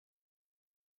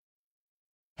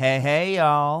Hey,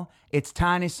 y'all. It's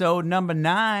Tiny Sode number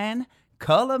 9.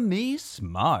 Color me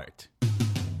smart.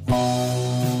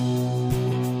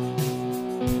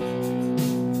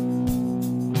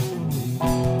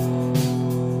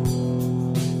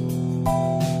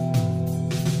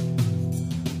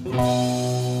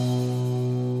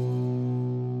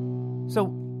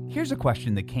 So, here's a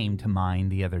question that came to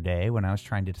mind the other day when I was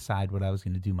trying to decide what I was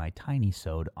going to do my Tiny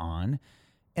Sode on,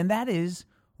 and that is,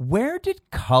 where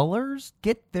did colors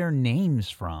get their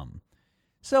names from?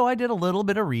 So I did a little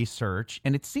bit of research,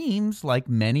 and it seems like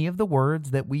many of the words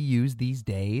that we use these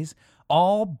days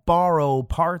all borrow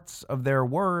parts of their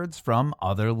words from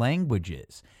other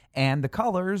languages, and the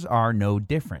colors are no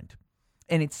different.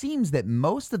 And it seems that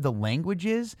most of the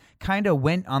languages kind of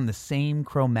went on the same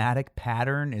chromatic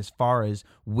pattern as far as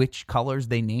which colors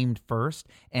they named first.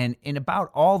 And in about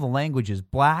all the languages,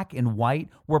 black and white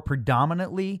were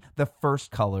predominantly the first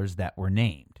colors that were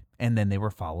named. And then they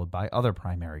were followed by other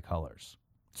primary colors.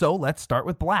 So let's start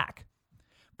with black.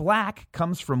 Black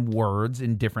comes from words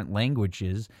in different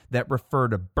languages that refer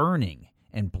to burning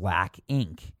and black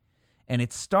ink. And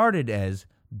it started as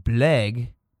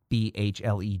bleg,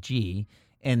 B-H-L-E-G,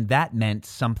 and that meant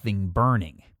something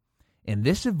burning. And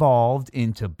this evolved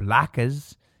into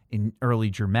blackes in early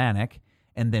Germanic,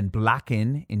 and then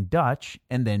blacken in Dutch,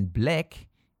 and then blek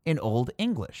in Old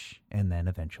English, and then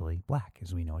eventually black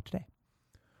as we know it today.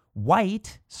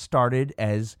 White started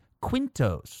as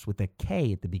quintos with a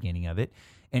K at the beginning of it,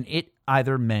 and it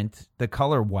either meant the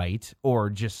color white or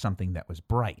just something that was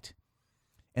bright.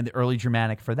 And the early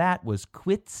Germanic for that was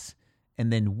quits, and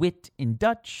then wit in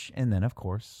Dutch, and then, of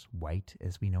course, white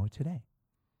as we know it today.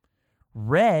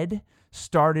 Red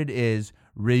started as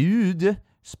reud,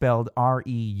 spelled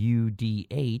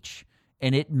R-E-U-D-H,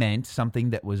 and it meant something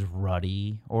that was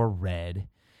ruddy or red.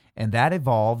 And that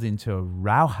evolved into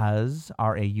rauhaz,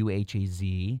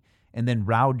 R-A-U-H-A-Z, and then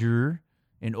raudur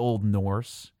in Old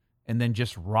Norse, and then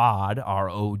just rod,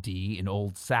 R-O-D, in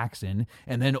Old Saxon,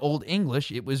 and then Old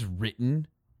English, it was written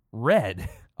red,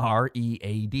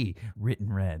 R-E-A-D,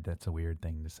 written red. That's a weird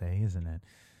thing to say, isn't it?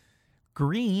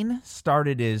 Green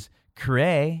started as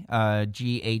gre,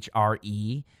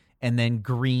 G-H-R-E, and then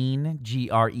green,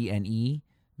 G-R-E-N-E,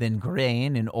 then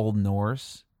grain in Old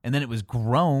Norse, and then it was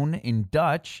grown in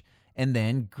Dutch, and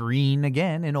then green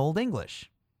again in Old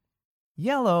English.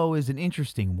 Yellow is an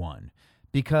interesting one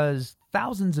because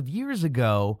thousands of years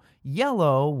ago,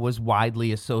 yellow was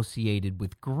widely associated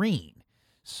with green.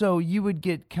 So you would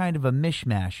get kind of a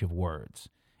mishmash of words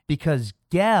because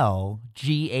gel,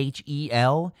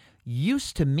 G-H-E-L,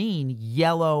 used to mean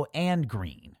yellow and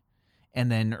green.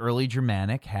 And then early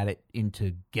Germanic had it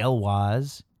into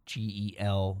gelwaz,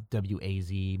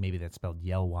 G-E-L-W-A-Z, maybe that's spelled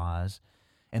yelwaz.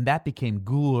 And that became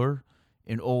gulr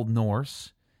in Old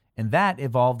Norse. And that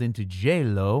evolved into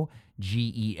gelo,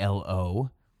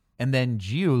 G-E-L-O. And then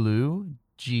geolu,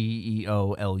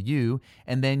 G-E-O-L-U,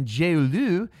 and then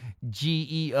geolu,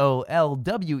 G-E-O-L-W-E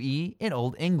in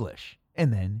Old English,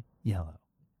 and then yellow.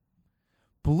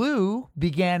 Blue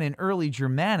began in early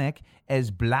Germanic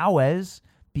as blauwez,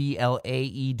 B-L-A-E-W-A-Z,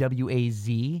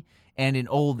 and in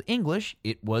Old English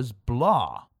it was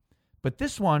blau. But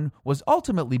this one was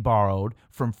ultimately borrowed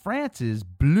from France's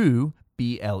bleu,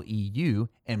 B-L-E-U,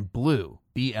 and bleu,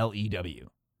 B-L-E-W.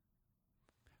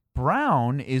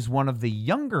 Brown is one of the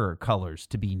younger colors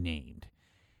to be named.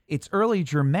 Its early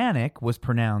Germanic was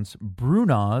pronounced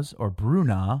brunaz or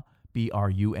bruna,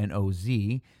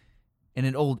 B-R-U-N-O-Z, and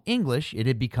in Old English it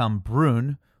had become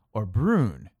brun or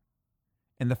brune.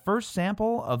 And the first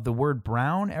sample of the word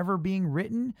brown ever being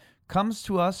written comes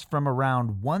to us from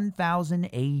around 1000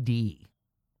 A.D.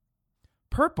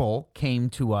 Purple came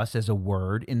to us as a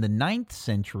word in the 9th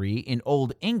century in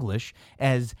Old English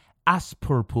as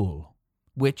aspurpul,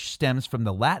 which stems from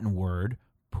the Latin word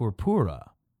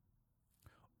purpura.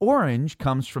 Orange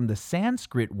comes from the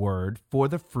Sanskrit word for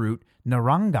the fruit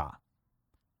naranga.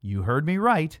 You heard me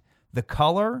right. The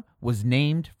color was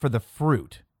named for the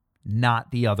fruit,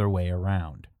 not the other way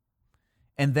around.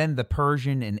 And then the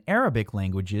Persian and Arabic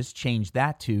languages changed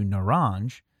that to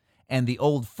naranj, and the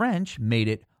Old French made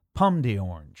it pomme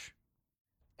d'orange.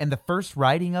 And the first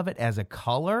writing of it as a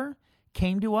color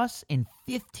came to us in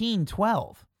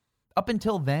 1512. Up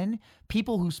until then,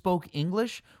 people who spoke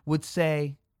English would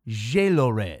say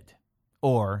gelo red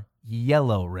or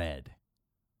yellow red.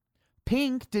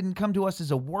 Pink didn't come to us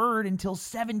as a word until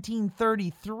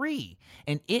 1733,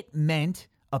 and it meant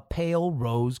a pale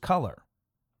rose color.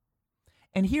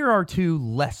 And here are two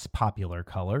less popular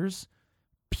colors.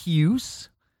 Puce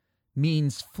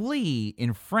means flea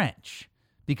in French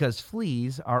because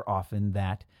fleas are often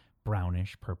that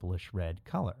brownish, purplish red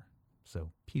color.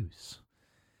 So puce.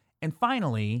 And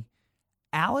finally,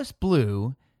 Alice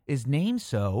Blue is named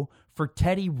so for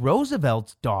Teddy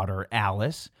Roosevelt's daughter,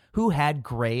 Alice, who had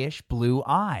grayish blue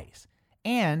eyes.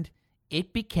 And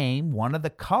it became one of the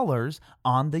colors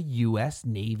on the U.S.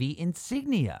 Navy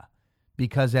insignia.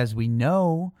 Because as we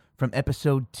know from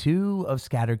episode 2 of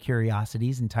Scattered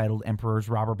Curiosities entitled Emperors,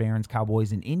 Robber Barons,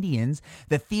 Cowboys, and Indians,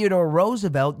 that Theodore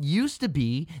Roosevelt used to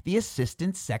be the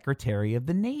Assistant Secretary of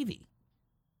the Navy.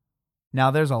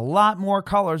 Now, there's a lot more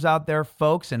colors out there,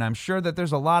 folks, and I'm sure that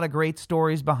there's a lot of great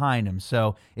stories behind them.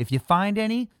 So if you find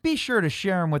any, be sure to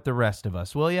share them with the rest of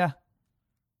us, will ya?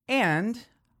 And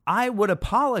I would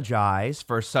apologize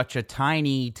for such a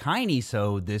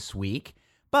tiny-sode this week,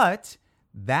 but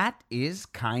that is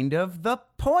kind of the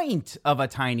point of a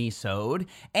tiny-sode,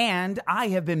 and I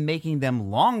have been making them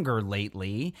longer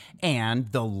lately, and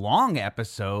the long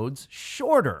episodes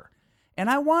shorter. And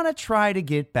I want to try to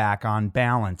get back on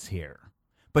balance here.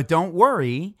 But don't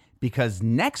worry, because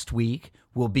next week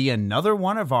will be another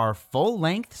one of our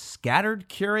full-length Scattered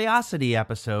Curiosity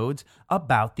episodes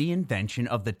about the invention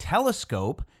of the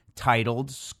telescope,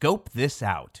 titled Scope This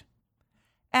Out.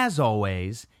 As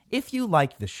always, if you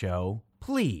like the show,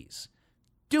 please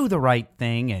do the right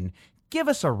thing and give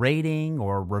us a rating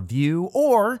or review,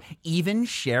 or even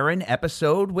share an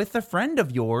episode with a friend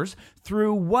of yours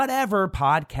through whatever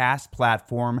podcast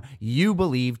platform you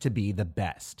believe to be the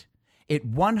best.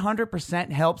 It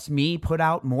 100% helps me put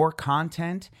out more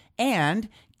content and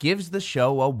gives the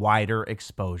show a wider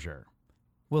exposure.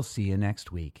 We'll see you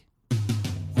next week.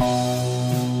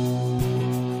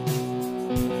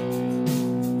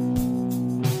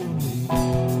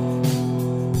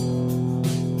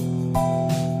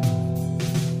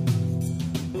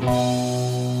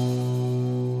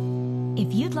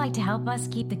 If you'd like to help us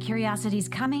keep the curiosities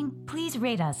coming, please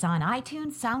rate us on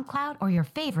iTunes, SoundCloud, or your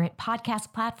favorite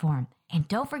podcast platform. And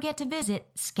don't forget to visit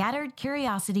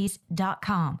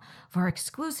scatteredcuriosities.com for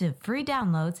exclusive free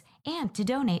downloads and to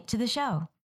donate to the show.